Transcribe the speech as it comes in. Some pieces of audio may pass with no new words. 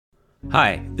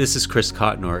Hi, this is Chris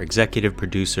Cotnor, executive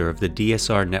producer of the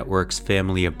DSR Network's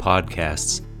family of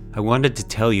podcasts. I wanted to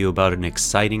tell you about an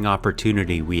exciting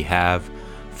opportunity we have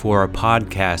for a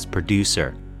podcast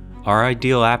producer. Our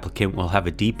ideal applicant will have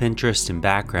a deep interest and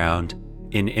background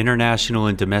in international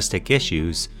and domestic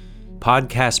issues,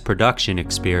 podcast production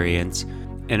experience,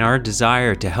 and our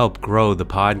desire to help grow the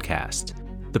podcast.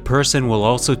 The person will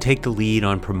also take the lead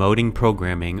on promoting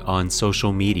programming on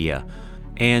social media,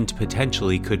 and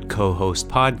potentially could co-host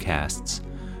podcasts.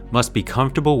 Must be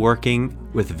comfortable working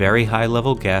with very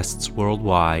high-level guests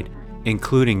worldwide,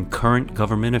 including current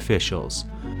government officials.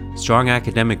 Strong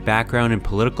academic background in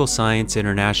political science,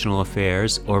 international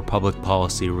affairs, or public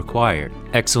policy required.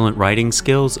 Excellent writing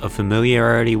skills, a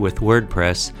familiarity with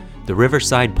WordPress, the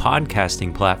Riverside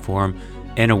podcasting platform,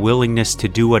 and a willingness to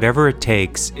do whatever it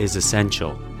takes is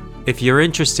essential. If you're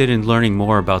interested in learning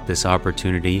more about this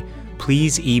opportunity,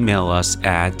 please email us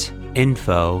at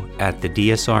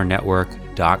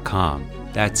info@thedsrnetwork.com.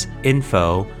 That's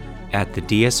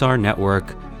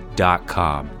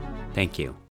info@thedsrnetwork.com. Thank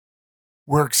you.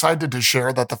 We're excited to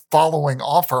share that the following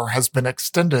offer has been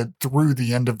extended through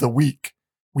the end of the week.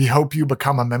 We hope you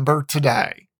become a member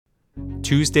today.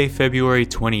 Tuesday, February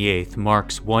 28th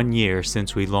marks 1 year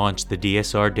since we launched the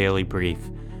DSR Daily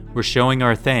Brief. We're showing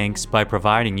our thanks by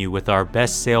providing you with our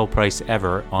best sale price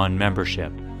ever on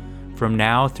membership. From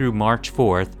now through March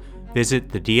 4th, visit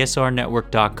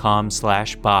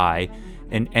thedsrnetwork.com/buy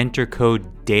and enter code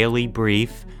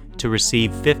DAILYBRIEF to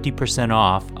receive 50%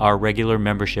 off our regular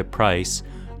membership price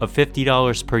of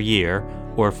 $50 per year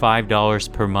or $5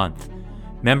 per month.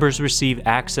 Members receive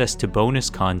access to bonus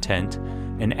content,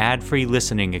 an ad-free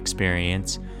listening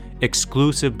experience,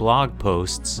 exclusive blog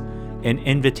posts, an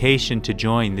invitation to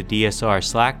join the DSR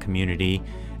Slack community,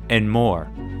 and more.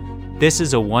 This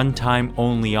is a one-time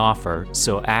only offer,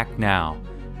 so act now.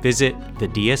 Visit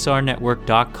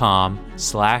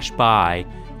thedsrnetwork.com/buy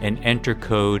and enter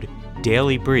code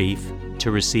DAILYBRIEF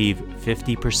to receive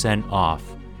 50% off.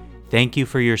 Thank you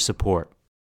for your support.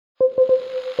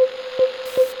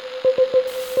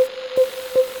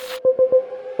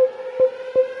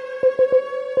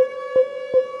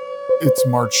 It's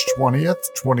March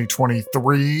 20th,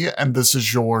 2023, and this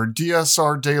is your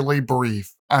DSR Daily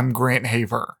Brief. I'm Grant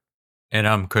Haver. And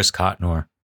I'm Chris Cotnor.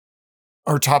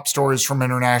 Our top stories from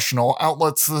international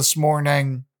outlets this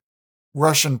morning.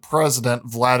 Russian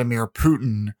President Vladimir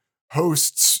Putin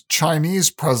hosts Chinese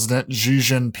President Xi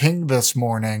Jinping this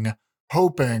morning,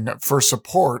 hoping for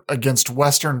support against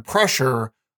Western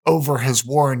pressure over his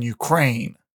war in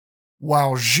Ukraine,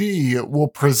 while Xi will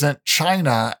present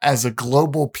China as a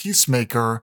global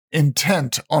peacemaker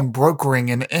intent on brokering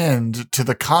an end to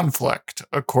the conflict,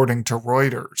 according to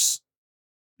Reuters.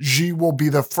 Xi will be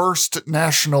the first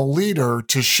national leader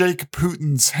to shake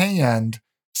Putin's hand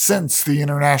since the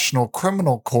International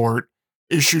Criminal Court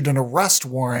issued an arrest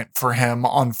warrant for him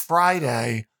on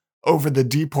Friday over the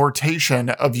deportation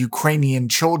of Ukrainian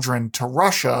children to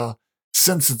Russia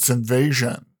since its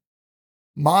invasion.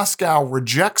 Moscow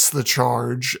rejects the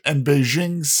charge, and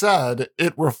Beijing said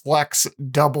it reflects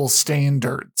double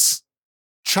standards.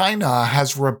 China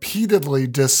has repeatedly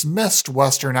dismissed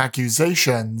Western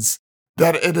accusations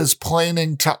that it is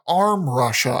planning to arm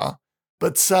Russia,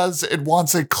 but says it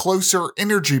wants a closer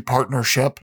energy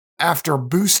partnership after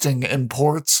boosting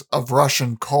imports of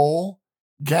Russian coal,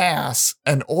 gas,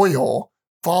 and oil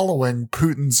following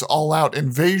Putin's all-out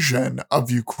invasion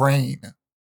of Ukraine.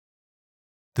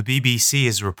 The BBC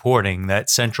is reporting that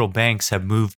central banks have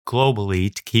moved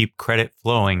globally to keep credit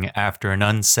flowing after an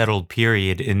unsettled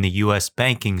period in the U.S.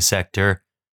 banking sector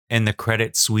and the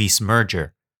Credit Suisse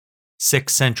merger.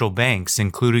 6 central banks,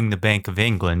 including the Bank of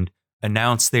England,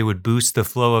 announced they would boost the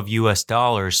flow of U.S.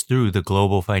 dollars through the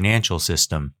global financial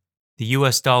system. The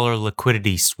U.S. dollar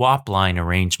liquidity swap line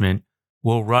arrangement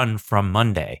will run from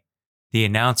Monday. The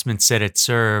announcement said it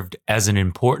served as an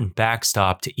important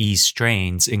backstop to ease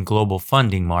strains in global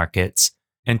funding markets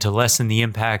and to lessen the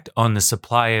impact on the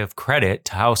supply of credit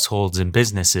to households and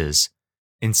businesses.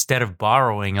 Instead of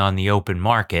borrowing on the open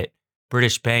market,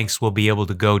 British banks will be able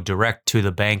to go direct to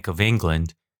the Bank of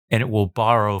England, and it will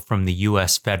borrow from the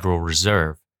U.S. Federal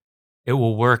Reserve. It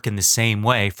will work in the same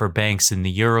way for banks in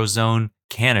the Eurozone,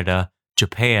 Canada,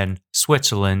 Japan,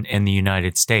 Switzerland, and the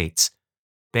United States.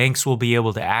 Banks will be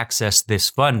able to access this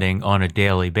funding on a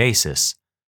daily basis.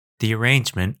 The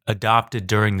arrangement, adopted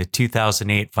during the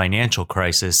 2008 financial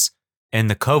crisis and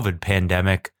the COVID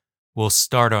pandemic, will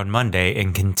start on Monday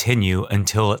and continue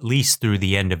until at least through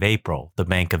the end of April, the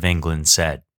Bank of England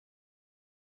said.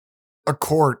 A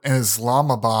court in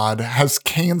Islamabad has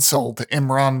canceled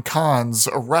Imran Khan's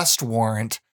arrest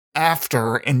warrant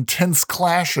after intense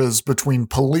clashes between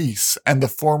police and the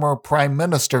former prime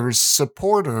minister's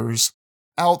supporters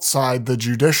outside the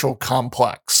judicial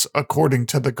complex, according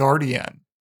to The Guardian.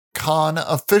 Khan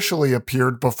officially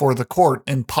appeared before the court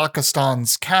in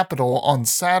Pakistan's capital on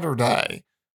Saturday,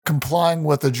 complying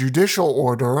with a judicial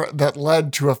order that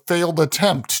led to a failed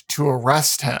attempt to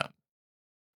arrest him.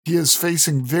 He is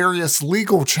facing various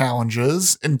legal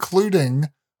challenges, including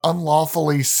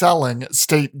unlawfully selling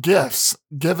state gifts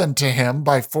given to him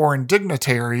by foreign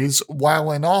dignitaries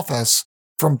while in office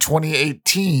from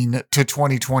 2018 to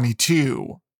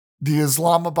 2022. The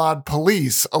Islamabad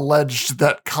police alleged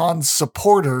that Khan's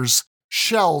supporters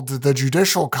shelled the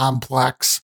judicial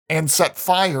complex and set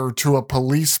fire to a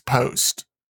police post.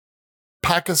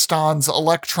 Pakistan's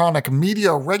Electronic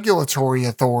Media Regulatory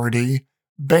Authority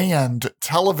banned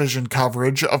television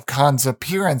coverage of Khan's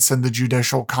appearance in the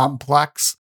judicial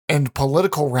complex and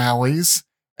political rallies,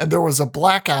 and there was a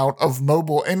blackout of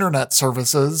mobile internet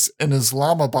services in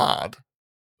Islamabad.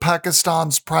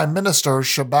 Pakistan's Prime Minister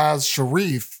Shehbaz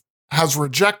Sharif has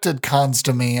rejected Khan's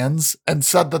demands and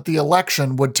said that the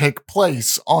election would take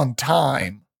place on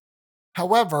time.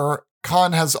 However,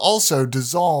 Khan has also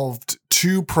dissolved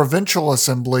 2 provincial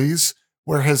assemblies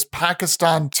where his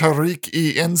Pakistan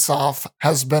Tehreek-e-Insaf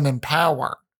has been in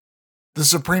power. The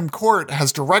Supreme Court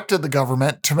has directed the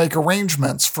government to make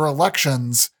arrangements for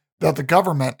elections that the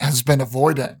government has been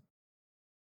avoiding.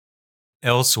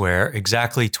 Elsewhere,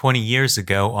 exactly 20 years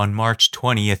ago on March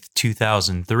 20th,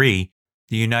 2003,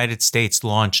 the United States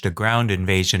launched a ground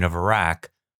invasion of Iraq,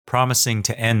 promising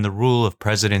to end the rule of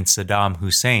President Saddam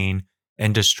Hussein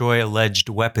and destroy alleged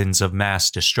weapons of mass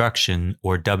destruction,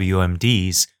 or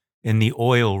WMDs, in the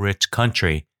oil-rich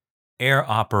country. Air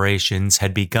operations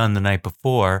had begun the night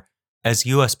before, as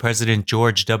U.S. President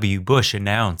George W. Bush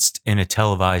announced in a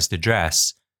televised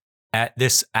address. At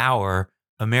this hour,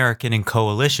 American and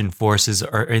coalition forces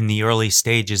are in the early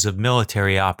stages of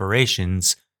military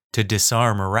operations to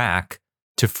disarm Iraq,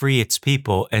 to free its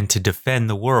people, and to defend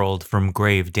the world from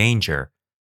grave danger.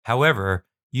 However,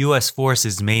 U.S.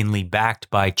 forces mainly backed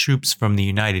by troops from the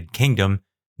United Kingdom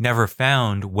never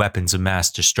found weapons of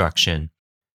mass destruction.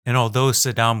 And although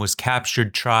Saddam was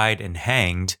captured, tried, and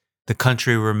hanged, the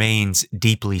country remains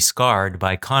deeply scarred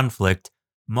by conflict,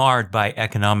 marred by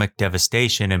economic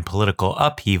devastation and political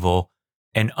upheaval,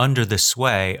 and under the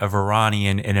sway of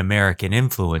Iranian and American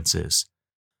influences.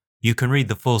 You can read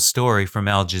the full story from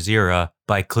Al Jazeera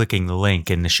by clicking the link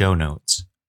in the show notes.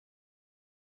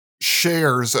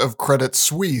 Shares of Credit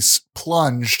Suisse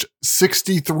plunged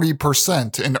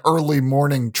 63% in early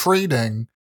morning trading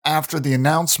after the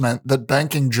announcement that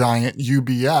banking giant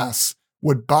UBS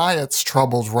would buy its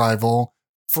troubled rival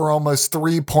for almost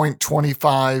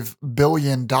 $3.25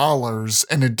 billion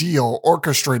in a deal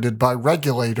orchestrated by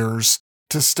regulators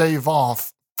to stave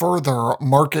off further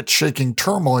market-shaking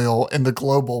turmoil in the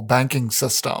global banking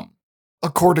system.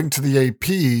 According to the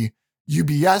AP,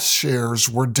 UBS shares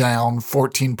were down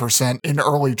 14% in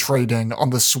early trading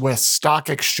on the Swiss stock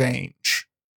exchange.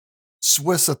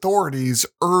 Swiss authorities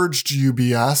urged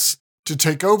UBS to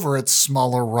take over its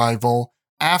smaller rival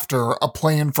after a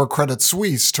plan for Credit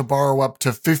Suisse to borrow up to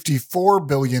 $54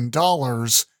 billion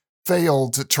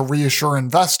failed to reassure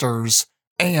investors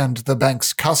and the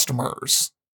bank's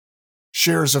customers.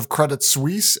 Shares of Credit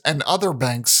Suisse and other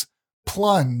banks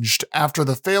plunged after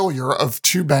the failure of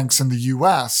 2 banks in the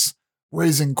U.S.,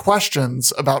 raising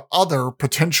questions about other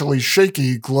potentially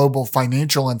shaky global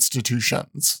financial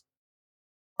institutions.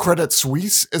 Credit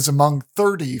Suisse is among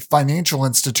 30 financial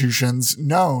institutions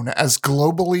known as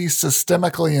globally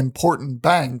systemically important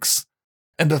banks,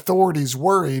 and authorities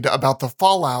worried about the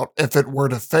fallout if it were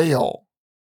to fail.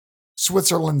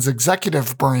 Switzerland's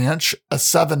executive branch, a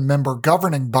 7-member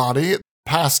governing body,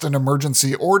 passed an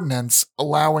emergency ordinance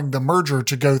allowing the merger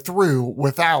to go through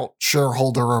without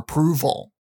shareholder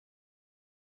approval.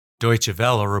 Deutsche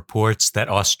Welle reports that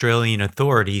Australian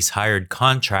authorities hired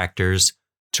contractors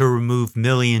to remove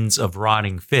millions of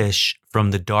rotting fish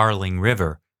from the Darling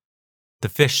River. The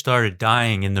fish started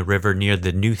dying in the river near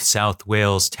the New South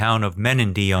Wales town of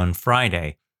Menindee on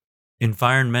Friday.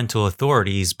 Environmental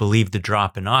authorities believe the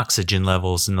drop in oxygen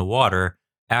levels in the water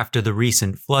after the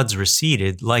recent floods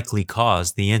receded likely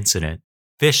caused the incident.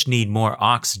 Fish need more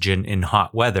oxygen in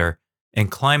hot weather, and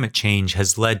climate change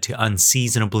has led to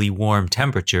unseasonably warm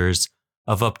temperatures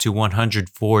of up to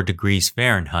 104 degrees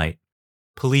Fahrenheit.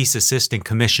 Police Assistant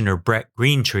Commissioner Brett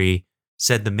Greentree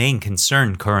said the main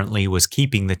concern currently was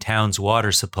keeping the town's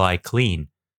water supply clean.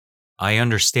 "I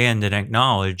understand and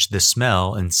acknowledge the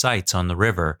smell and sights on the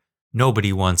river.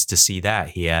 Nobody wants to see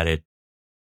that," he added.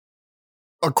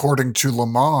 According to Le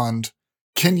Monde,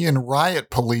 Kenyan riot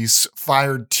police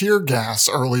fired tear gas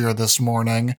earlier this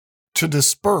morning to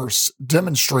disperse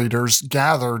demonstrators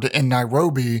gathered in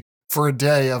Nairobi for a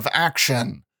day of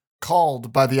action,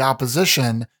 called by the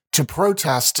opposition to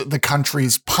protest the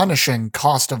country's punishing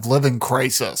cost of living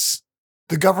crisis.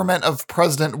 The government of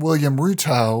President William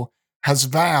Ruto has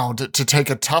vowed to take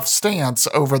a tough stance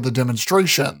over the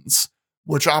demonstrations,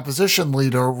 which opposition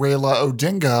leader Raila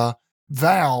Odinga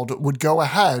vowed would go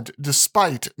ahead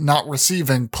despite not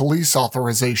receiving police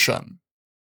authorization.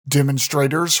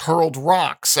 Demonstrators hurled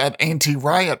rocks at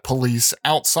anti-riot police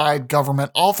outside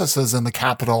government offices in the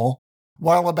capital,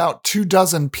 while about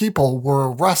 24 people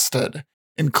were arrested,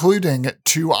 including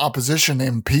 2 opposition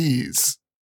MPs.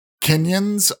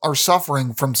 Kenyans are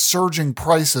suffering from surging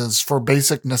prices for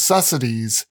basic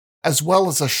necessities, as well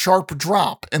as a sharp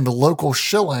drop in the local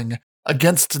shilling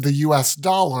against the US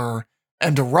dollar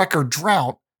and a record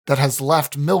drought that has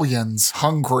left millions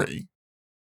hungry.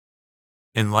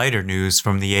 In lighter news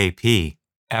from the AP,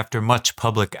 after much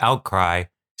public outcry,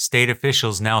 state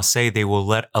officials now say they will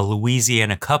let a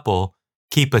Louisiana couple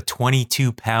keep a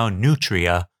 22-pound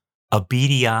nutria, a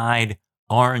beady-eyed,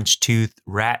 orange-toothed,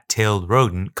 rat-tailed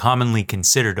rodent commonly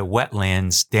considered a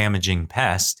wetlands-damaging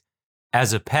pest,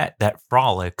 as a pet that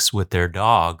frolics with their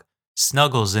dog,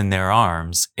 snuggles in their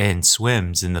arms, and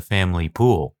swims in the family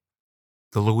pool.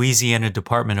 The Louisiana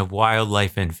Department of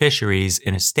Wildlife and Fisheries,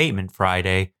 in a statement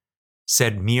Friday,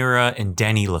 said Mira and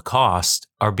Denny Lacoste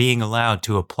are being allowed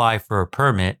to apply for a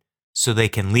permit so they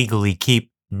can legally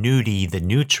keep Nudie the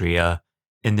nutria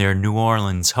in their New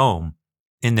Orleans home.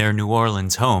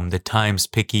 The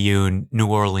Times-Picayune New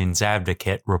Orleans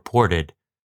Advocate reported.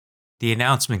 The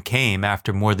announcement came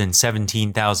after more than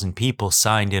 17,000 people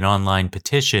signed an online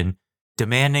petition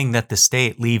demanding that the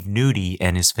state leave Nudie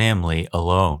and his family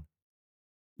alone.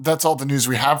 That's all the news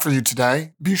we have for you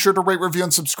today. Be sure to rate, review,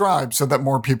 and subscribe so that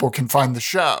more people can find the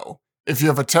show. If you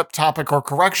have a tip, topic, or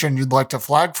correction you'd like to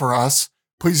flag for us,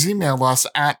 please email us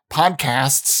at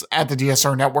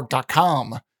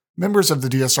podcasts@thedsrnetwork.com. Members of the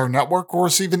DSR Network will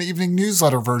receive an evening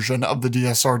newsletter version of the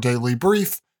DSR Daily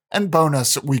Brief and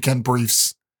bonus weekend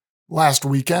briefs. Last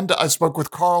weekend, I spoke with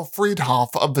Carl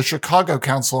Friedhoff of the Chicago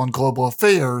Council on Global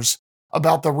Affairs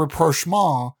about the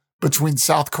rapprochement between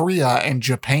South Korea and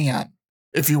Japan.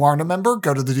 If you aren't a member,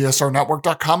 go to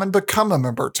thedsrnetwork.com and become a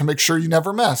member to make sure you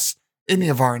never miss any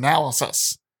of our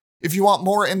analysis. If you want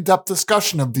more in-depth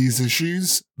discussion of these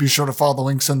issues, be sure to follow the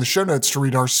links in the show notes to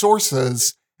read our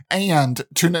sources and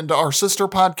tune into our sister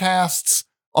podcasts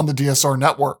on the DSR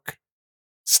Network.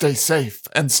 Stay safe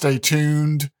and stay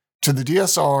tuned to the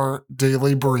DSR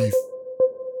Daily Brief.